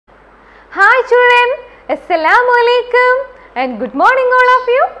Hi children, Assalamu Alaikum and good morning all of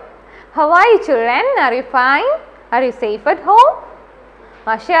you. How are you children? Are you fine? Are you safe at home?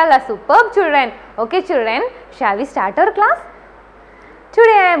 MashaAllah, superb children. Okay children, shall we start our class?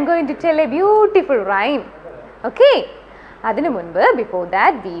 Today I am going to tell a beautiful rhyme. Okay? Adinu munbu, before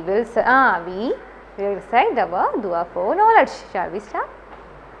that we will recite our dua for knowledge. Shall we start?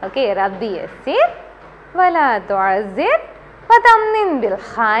 Okay, Rabbi Yassir, Wala Tu'azzir, Watamnin bil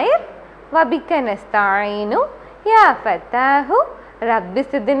Khair, Wabika Nasta'inu, Ya Fatahu, Rabbi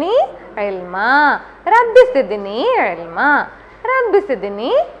Sidni Ilma, Rabbi Sidni Ilma, Rabbi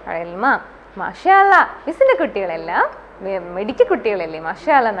Sidni Ilma. MashaAllah, Missile Kuttigalella, Medical Kuttigalelle,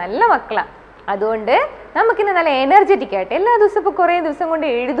 MashaAllah, Nalla Makla. അതുകൊണ്ട് നമുക്ക് ഇന്ന് നല്ല energetic ആയിട്ട് എല്ലാ ദിവസവും ഇപ്പോൾ കുറേ ദിവസം കൊണ്ട്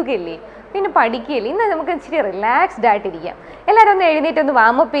എഴുതുകയില്ലേ, പിന്നെ പഠിക്കുകയില്ലേ, ഇന്ന് നമുക്ക് ഇച്ചിരി റിലാക്സ്ഡ് ആയിട്ടിരിക്കാം. എല്ലാവരും ഒന്ന് എഴുന്നേറ്റ് ഒന്ന്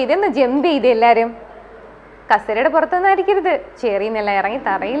വാമപ്പ് ചെയ്ത് ഒന്ന് ജമ്പ് ചെയ്ത് എല്ലാവരും കസേരയുടെ പുറത്തൊന്നും ആയിരിക്കരുത്. ചെയറിൽ നിന്നെല്ലാം ഇറങ്ങി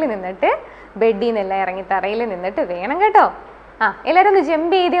തറയിൽ നിന്നിട്ട് ബെഡിൽ നിന്നെല്ലാം ഇറങ്ങി തറയിൽ നിന്നിട്ട് വേണം കേട്ടോ. എല്ലാവരും ഒന്ന്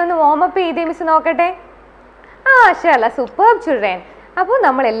ജമ്പ് ചെയ്തേ, ഒന്ന് വാമപ്പ് ചെയ്തേ, മിസ് നോക്കട്ടെ. മാഷാഅല്ലാ, സൂപ്പർ ചിൽഡ്രൻ. അപ്പോൾ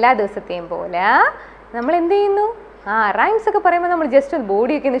നമ്മൾ എല്ലാ ദിവസത്തെയും പോലെ നമ്മൾ എന്ത് ചെയ്യുന്നു, റൈംസ് ഒക്കെ പറയുമ്പോൾ നമ്മൾ ജസ്റ്റ് ഒന്ന്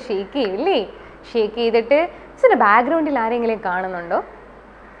ബോഡിയൊക്കെ ഒന്ന് ഷേക്ക് ചെയ്യില്ലേ. ഷേക്ക് ചെയ്തിട്ട് ഇതിൻ്റെ ബാക്ക്ഗ്രൗണ്ടിൽ ആരെങ്കിലും കാണുന്നുണ്ടോ?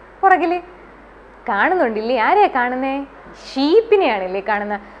 പുറകിൽ കാണുന്നുണ്ടില്ലേ? ആരെയാ കാണുന്നേ? ഷീപ്പിനെയാണല്ലേ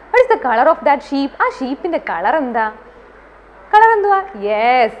കാണുന്നത്. What is the colour of that sheep? ആ ഷീപ്പിൻ്റെ കളർ എന്താ? കളർ എന്തുവാ?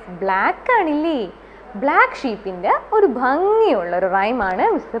 യെസ്, ബ്ലാക്ക് ആണില്ലേ. ബ്ലാക്ക് ഷീപ്പിൻ്റെ ഒരു ഭംഗിയുള്ള ഒരു റൈമാണ്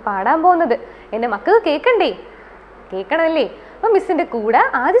മിസ് പാടാൻ പോകുന്നത്. എൻ്റെ മക്കൾക്ക് കേൾക്കണ്ടേ? കേൾക്കണമല്ലേ? അപ്പം മിസ്സിൻ്റെ കൂടെ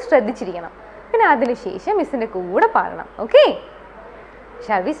ആദ്യം ശ്രദ്ധിച്ചിരിക്കണം, പിന്നെ അതിനുശേഷം മിസ്സിൻ്റെ കൂടെ പാടണം. Okay,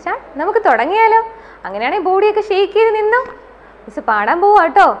 shall we start? നമുക്ക് തുടങ്ങിയാലോ? അങ്ങനെയാണെങ്കിൽ ബോഡിയൊക്കെ ഷേക്ക് ചെയ്ത് നിന്നോ. മിസ് പാടാൻ പോവാ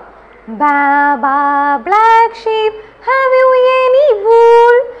കേട്ടോ. Ba ba black sheep, have you any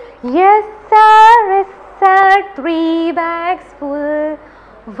wool? Yes sir, yes sir, 3 bags full.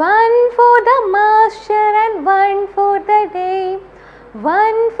 1 for the master and 1 for the dame.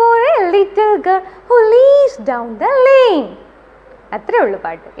 1 for a little girl who leads down the lane. അത്രേ ഉള്ളൂ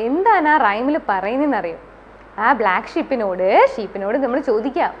പാട്ട്. എന്താണ് ആ റൈമിൽ പറയുന്നതെന്നറിയോ? ആ black ഷീപ്പിനോട് നമ്മൾ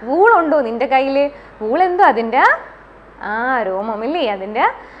ചോദിക്കുക, വൂളുണ്ടോ നിൻ്റെ കയ്യിൽ? വൂളെന്തോ അതിൻ്റെ രോമമില്ലേ, അതിൻ്റെ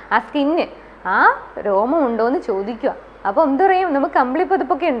ആ സ്കിന്ന്, ആ രോമം ഉണ്ടോ എന്ന് ചോദിക്കുക. അപ്പോൾ എന്ത് പറയും? നമുക്ക്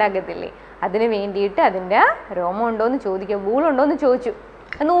കമ്പിളിപ്പതുപ്പൊക്കെ ഉണ്ടാക്കത്തില്ലേ, അതിന് വേണ്ടിയിട്ട് അതിൻ്റെ രോമം ഉണ്ടോ എന്ന് ചോദിക്കുക. വൂളുണ്ടോ എന്ന് ചോദിച്ചു,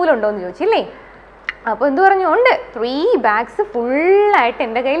 നൂലുണ്ടോ എന്ന് ചോദിച്ചില്ലേ. അപ്പോൾ എന്ത് പറഞ്ഞു? ഉണ്ട്, 3 ബാഗ്സ് ഫുള്ളായിട്ട്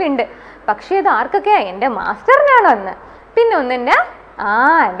എൻ്റെ കയ്യിലുണ്ട്. പക്ഷേ ഇത് ആർക്കൊക്കെയാണ്? എൻ്റെ മാസ്റ്ററിനാണ് ഒന്ന്, പിന്നെ ഒന്നെൻ്റെ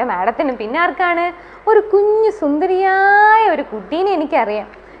എൻ്റെ മാഡത്തിനും, പിന്നെ ആർക്കാണ്? ഒരു കുഞ്ഞു സുന്ദരിയായ ഒരു കുട്ടീനെ എനിക്കറിയാം,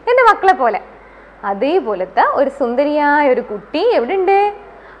 എൻ്റെ മക്കളെ പോലെ. അതേപോലത്തെ ഒരു സുന്ദരിയായ ഒരു കുട്ടി എവിടെ ഉണ്ട്?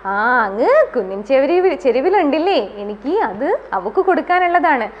 അങ്ങ് കുന്നിൻ ചെരുവിലുണ്ടില്ലേ. എനിക്ക് അത് അവൾക്ക്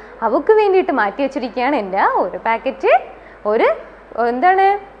കൊടുക്കാനുള്ളതാണ്. അവൾക്ക് വേണ്ടിയിട്ട് മാറ്റി വെച്ചിരിക്കുകയാണ് എൻ്റെ ഒരു പാക്കറ്റ്, എന്താണ്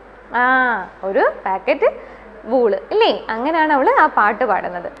ഒരു പാക്കറ്റ് വൂള് ഇല്ലേ. അങ്ങനെയാണ് അവൾ ആ പാട്ട്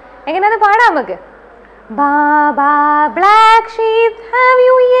പാടുന്നത്. എങ്ങനെയാണ് പാടാം നമുക്ക്? Ba ba black sheep, have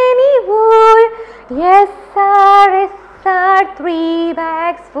you any wool? Yes sir, yes sir, 3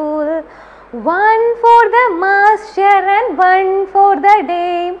 bags full. 1 for the master and 1 for the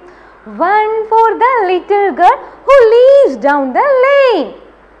dame. 1 for the little girl who leads down the lane.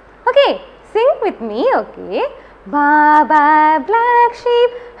 Okay, sing with me. Okay. Ba ba black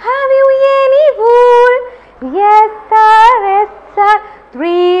sheep, have you any wool? Yes sir, yes sir,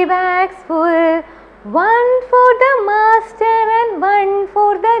 3 bags full. 1 for the master and 1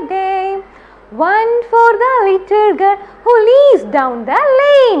 for the dame. 1 for the little girl who leads down the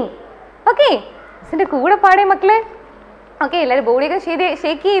lane. Okay, ഇതിൻ്റെ കൂടെ പാടേ മക്കളെ. Okay, എല്ലാവരും ബോഡിയൊക്കെ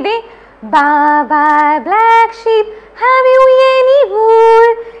shake ചെയ്തേ. Ba ba black sheep, have you any wool?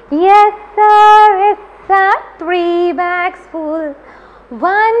 Yes sir, yes sir, 3 bags full.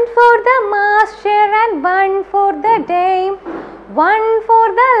 1 for the master and 1 for the dame. 1 for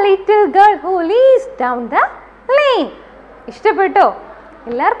the little girl who leads down the lane. ഇഷ്ടപ്പെട്ടോ?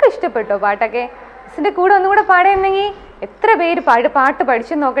 എല്ലാവർക്കും ഇഷ്ടപ്പെട്ടോ പാട്ടൊക്കെ? ഇതിൻ്റെ കൂടെ ഒന്നും കൂടെ പാടുന്നെങ്കിൽ എത്ര പേര് പാട്ട്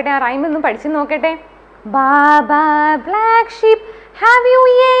പഠിച്ചു നോക്കട്ടെ, ആ റൈം ഒന്നും പഠിച്ചു നോക്കട്ടെ. Ba ba black sheep, have you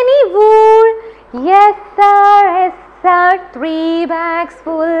any wool? Yes sir, yes sir, 3 bags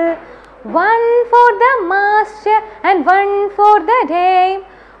full. 1 for the master and 1 for the dame.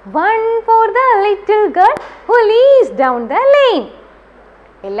 1 for the little girl who leads down the lane.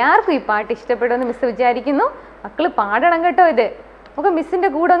 എല്ലാവർക്കും ഈ പാട്ട് ഇഷ്ടപ്പെടുമെന്ന് miss വിചാരിക്കുന്നു. മക്കൾ പാടണം കേട്ടോ. ഇത് നമുക്ക് മിസ്സിൻ്റെ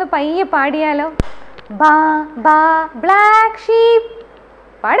കൂടെ ഒന്ന് പയ്യെ പാടിയാലോ? Ba ba black sheep,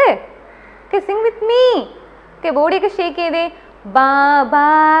 പാട്. Okay, Singh with me. Okay, ബോഡിയൊക്കെ ഷേക്ക് ചെയ്തേ. Ba ba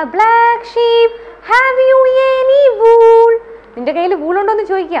black sheep, have you any wool? നിൻ്റെ കയ്യിൽ വൂളുണ്ടോ എന്ന്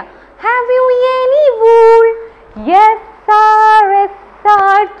ചോദിക്കുക. Have you any wool? Yes sir, yes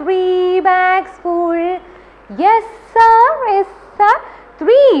sir, 3 bags full. Yes sir,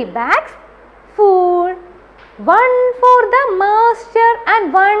 3 bags full. One for the master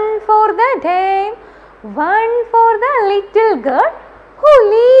and one for the dame, one for the little girl who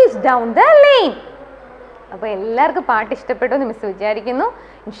lives down the lane. അപ്പോൾ എല്ലാവർക്കും പാട്ട് ഇഷ്ടപ്പെട്ടു എന്ന് miss വിചാരിക്കുന്നു.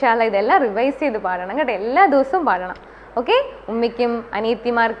 ഇൻഷാല്ലാ ഇതെല്ലാം revise ചെയ്ത് പാടണം കേട്ടോ, എല്ലാ ദിവസവും പാടണം. ഓക്കെ, ഉമ്മയ്ക്കും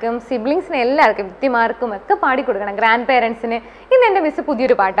അനിയത്തിമാർക്കും സിബ്ലിങ്സിന് എല്ലാവർക്കും വ്യക്തിമാർക്കും ഒക്കെ പാടിക്കൊടുക്കണം, ഗ്രാൻഡ് പേരൻസിന്. ഇന്ന് എൻ്റെ മിസ്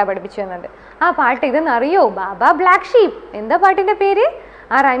പുതിയൊരു പാട്ടാണ് പഠിപ്പിച്ചു തന്നത്. ആ പാട്ട് ഇതെന്ന് അറിയോ? ബാബ ബ്ലാക്ക് ഷീപ്പ്. എന്താ പാട്ടിൻ്റെ പേര്?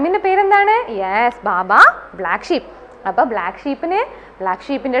 ആ റൈമിൻ്റെ പേരെന്താണ്? യെസ്, ബാബ ബ്ലാക്ക് ഷീപ്പ്. അപ്പോൾ ബ്ലാക്ക്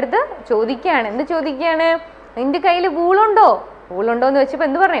ഷീപ്പിൻ്റെ അടുത്ത് ചോദിക്കുകയാണ്. എന്ത് ചോദിക്കുകയാണ്? നിൻ്റെ കയ്യിൽ വൂളുണ്ടോ എന്ന് വെച്ചപ്പോൾ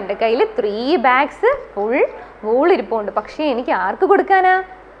എന്ത് പറഞ്ഞു? എൻ്റെ കയ്യിൽ 3 ബാഗ്സ് ഫുൾ വൂൾ ഇരിപ്പുണ്ട്. പക്ഷേ എനിക്ക് ആർക്ക് കൊടുക്കാനാ?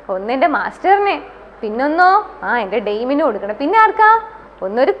 ഒന്ന് എൻ്റെ മാസ്റ്ററിനെ, പിന്നൊന്നോ എൻ്റെ ഡെയിമിന് കൊടുക്കണം. പിന്നെ ആർക്കാ?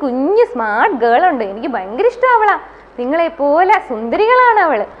 ഒന്നൊരു കുഞ്ഞ് സ്മാർട്ട് ഗേൾ ഉണ്ട്, എനിക്ക് ഭയങ്കര ഇഷ്ടമാണ് അവളാ, നിങ്ങളെപ്പോലെ സുന്ദരികളാണ്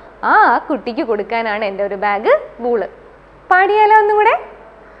അവൾ. ആ കുട്ടിക്ക് കൊടുക്കാനാണ് എൻ്റെ ഒരു ബാഗ് വൂള്. പാടിയാലോ ഒന്നും കൂടെ?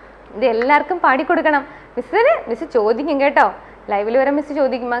 ഇത് എല്ലാവർക്കും പാടിക്കൊടുക്കണം. മിസ് ചോദിക്കും കേട്ടോ, ലൈവിൽ വരെ മിസ്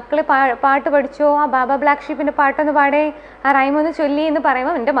ചോദിക്കും, മക്കൾ പാട്ട് പഠിച്ചോ? ആ ബാബ ബ്ലാക്ക് ഷീപ്പിൻ്റെ പാട്ടൊന്ന് പാടേ, ആ റൈമൊന്ന് ചൊല്ലി എന്ന്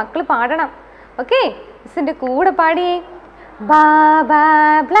പറയുമ്പോൾ എൻ്റെ മക്കൾ പാടണം. ഓക്കെ, മിസ്സിൻ്റെ കൂടെ പാടിയേ. ബാബ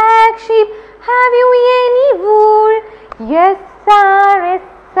black sheep, have you any wool? Yes sir,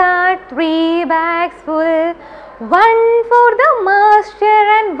 3 bags full. One for the master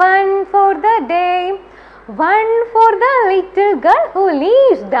and one for the dame, one for the little girl who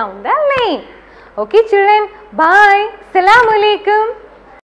lives down the lane. Okay children, bye. Assalamu Alaikum.